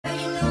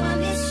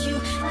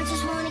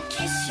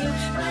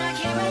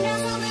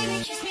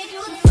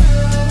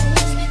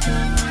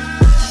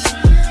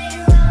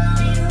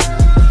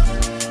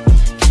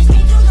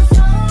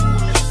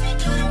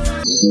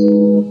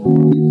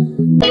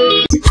Baby,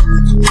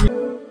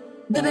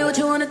 what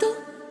you wanna do?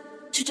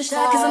 Shoot your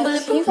shot, cause I'm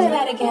bulletproof. Can you play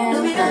that again?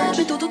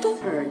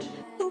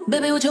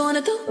 Baby, what you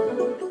wanna do?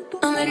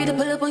 I'm ready to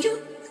pull up on you.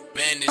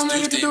 I'm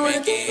ready to do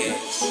it.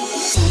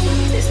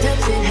 This type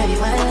shit have you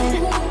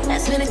wildin'.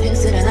 Last minute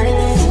pills to the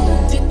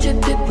island. Drip,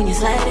 drip, drip when you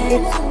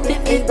sliding.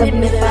 Dip, dip, dip,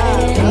 baby,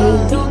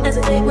 riding. Don't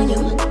hesitate when you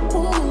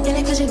in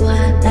it, cause you know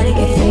how to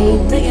get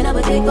it. Breaking up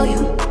a dick for you.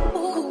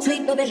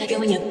 Sweet baby, like it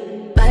when you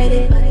bite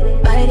it, bite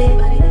it, bite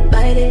it,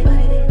 bite it.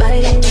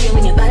 Like it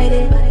when you bite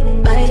it,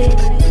 bite it,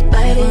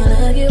 bite it.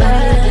 Wanna get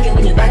wild, like it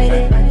when you bite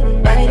it,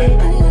 bite it,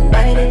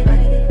 bite it,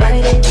 bite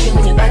it. Like it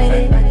when you bite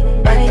it,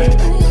 bite it.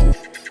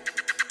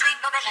 Sweet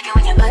baby, like it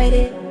when you bite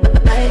it,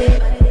 bite it,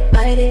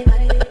 bite it,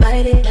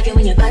 bite it. Like it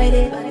when you bite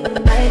it,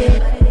 bite it,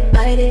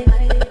 bite it,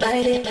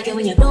 bite it. Like it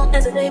when you don't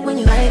hesitate when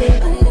you bite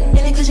it. In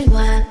it, cause you know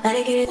how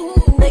to get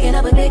it. Breaking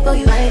up a dick for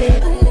you bite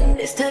it.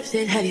 This type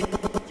shit have you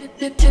drip,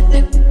 drip, drip,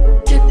 drip,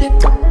 drip.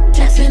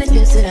 Just when it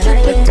gets to the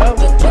island. Drip,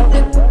 drip,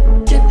 drip,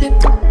 drip,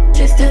 drip.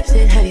 This type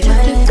shit have you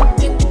wildin'.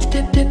 Drip,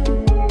 drip, drip,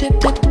 drip,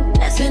 drip.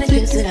 Just when it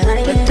gets to the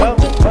island. Drip,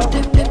 drip,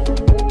 drip,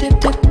 drip,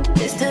 drip.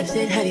 This type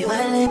shit have you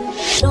wildin'.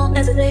 Don't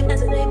hesitate,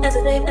 hesitate,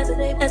 hesitate,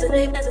 hesitate,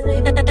 hesitate,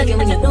 hesitate. Again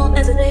when you don't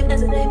hesitate,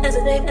 hesitate,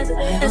 hesitate,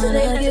 hesitate,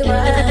 hesitate.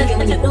 Again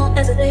when you don't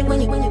hesitate,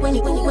 when you again when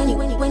you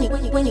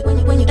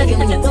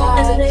don't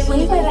hesitate,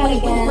 when you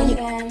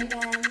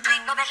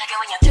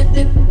drip,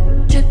 dip,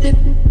 drip, dip,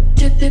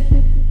 drip, dip,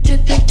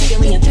 drip, dip. Again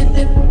when you drip,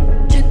 dip,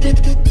 drip, dip,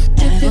 drip,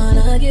 dip. I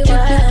wanna get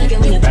wild. Again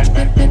when you drip,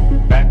 dip, dip,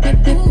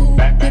 dip, dip, dip,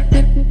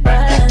 dip.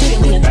 Again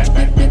when you drip, dip, dip,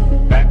 dip,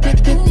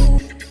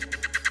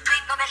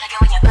 dip. Again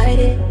when you bite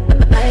it,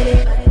 bite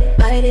it,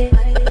 bite it,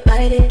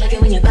 bite it.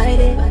 Again when you bite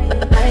it,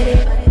 bite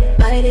it,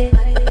 bite it,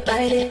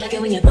 bite it.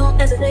 Again when you don't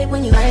hesitate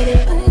when you bite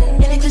it.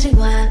 In it cause you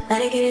know how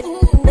to get it.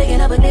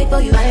 Breaking up a dick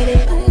for you bite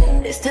it.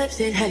 This type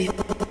shit have you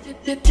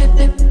drip, drip, drip,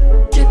 drip,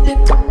 drip,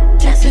 drip.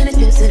 Just when it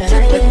gets to the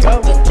island.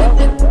 Drip, drip,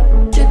 drip,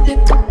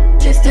 drip, drip.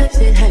 This type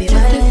shit have you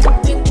wildin'.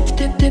 Drip,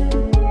 drip, drip,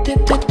 drip,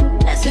 drip.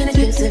 Just when it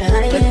gets to the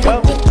island.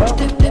 Drip, drip,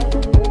 drip,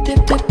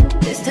 drip, drip.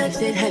 This type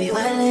shit have you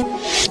wildin'.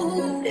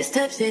 This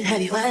type shit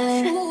have you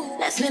wildin'.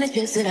 Last minute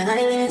trips to the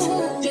islands.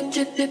 Drip,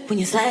 drip, drip when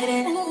you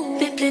sliding.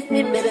 Dip, dip,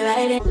 dip, baby,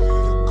 ride it.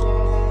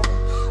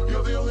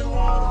 You're the only one I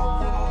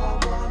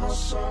want by my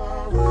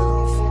side. When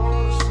I'm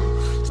falling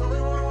asleep, tell me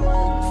what I'm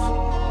waiting for.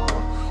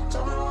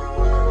 Tell me what I'm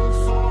waiting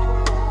for.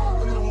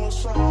 We don't want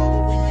side, but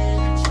we need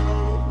each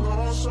other. No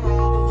one side,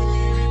 but we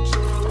need each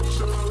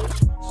other.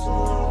 So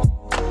I'm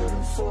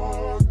waiting for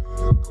you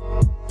to go.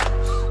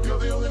 You're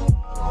the only one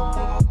I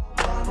want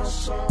by my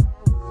side.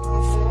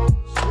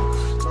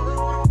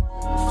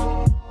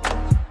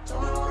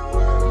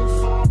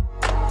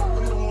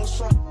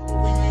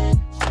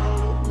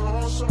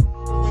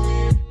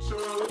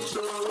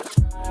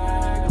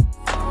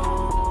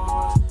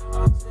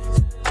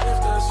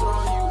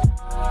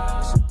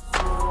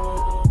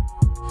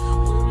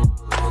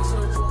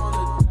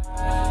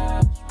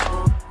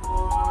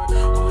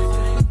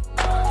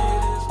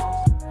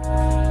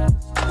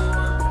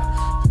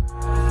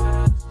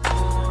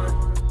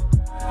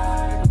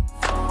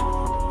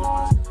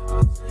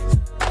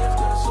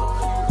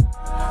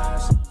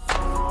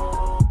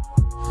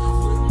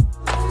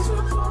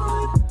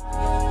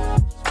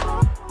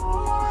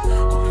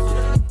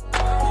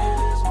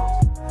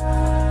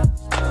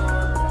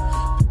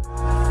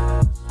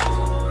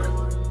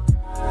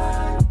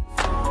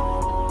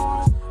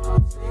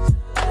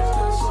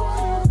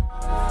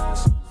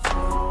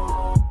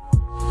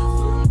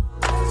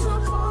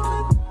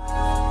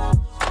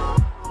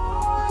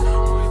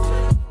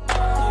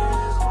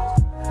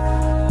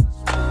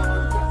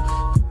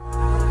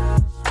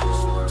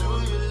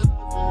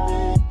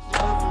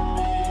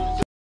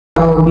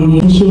 I'll be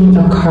making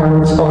a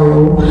carrot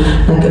oil,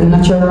 like a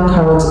natural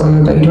carrot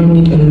oil that you don't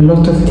need a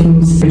lot of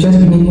things. You just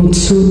be needing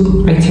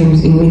 2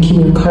 items in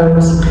making a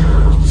carrot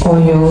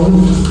oil.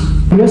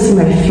 You don't see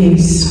my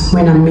face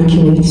when I'm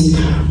making it,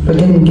 but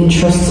then again,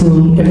 trust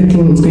me,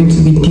 everything is going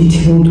to be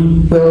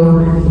detailed,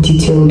 well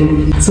detailed.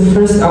 So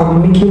first,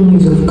 I'll be making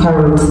use of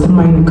carrots. Don't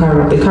mind the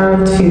carrot. The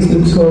carrot face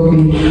looks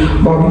ugly,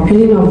 but I'll be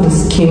peeling off the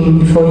skin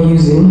before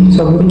using.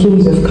 So I'll be making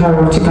use of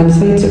carrot. You can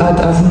decide to add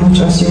as much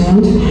as you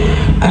want.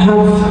 I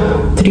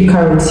have 3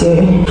 carrots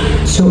here.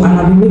 So and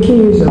I'll be making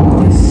use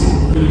of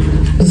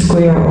this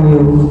square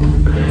oil.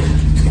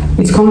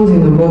 It comes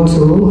in a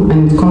bottle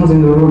and it comes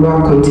in a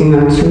rubber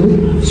container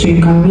too, so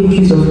you can make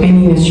use of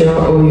any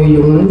natural oil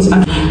you want.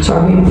 And so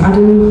I'll be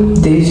adding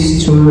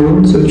this to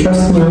mine. So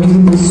trust me, I'm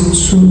using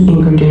these 2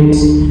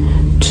 ingredients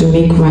to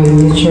make my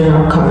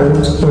natural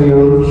carrot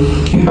oil.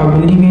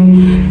 I'll be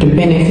leaving the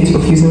benefit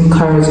of using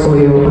carrot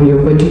oil on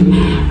your body,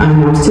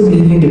 and I'll still be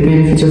leaving the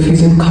benefit of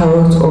using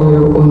carrot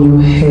oil on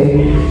your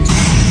hair.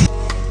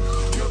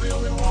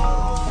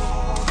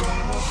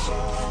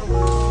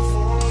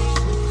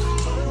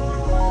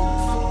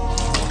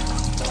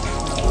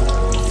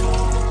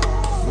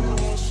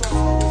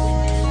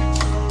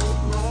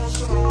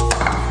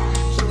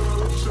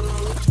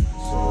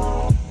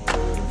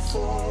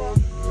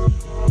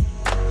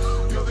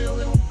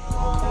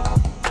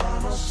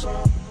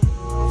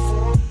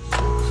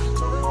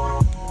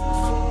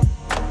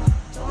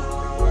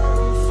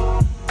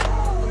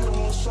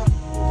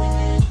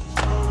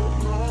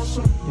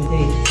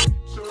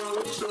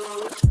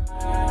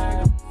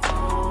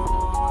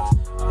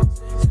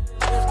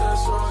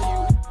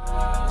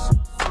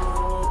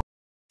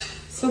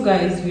 So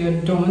guys, we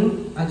are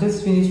done. I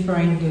just finished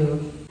frying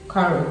the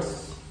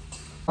carrots.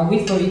 I'll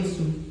wait for it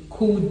to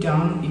cool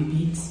down a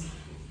bit,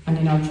 and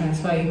then I'll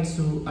transfer it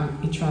to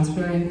a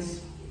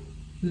transparent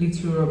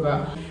little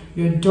rubber.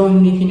 We're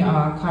done making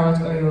our carrot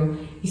oil.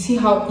 You see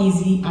how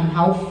easy and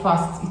how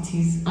fast it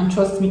is, and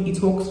trust me, it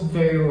works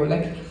very well.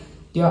 Like,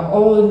 they are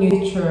all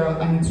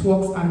natural and it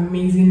works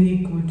amazingly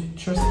good,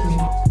 trust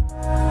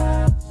me.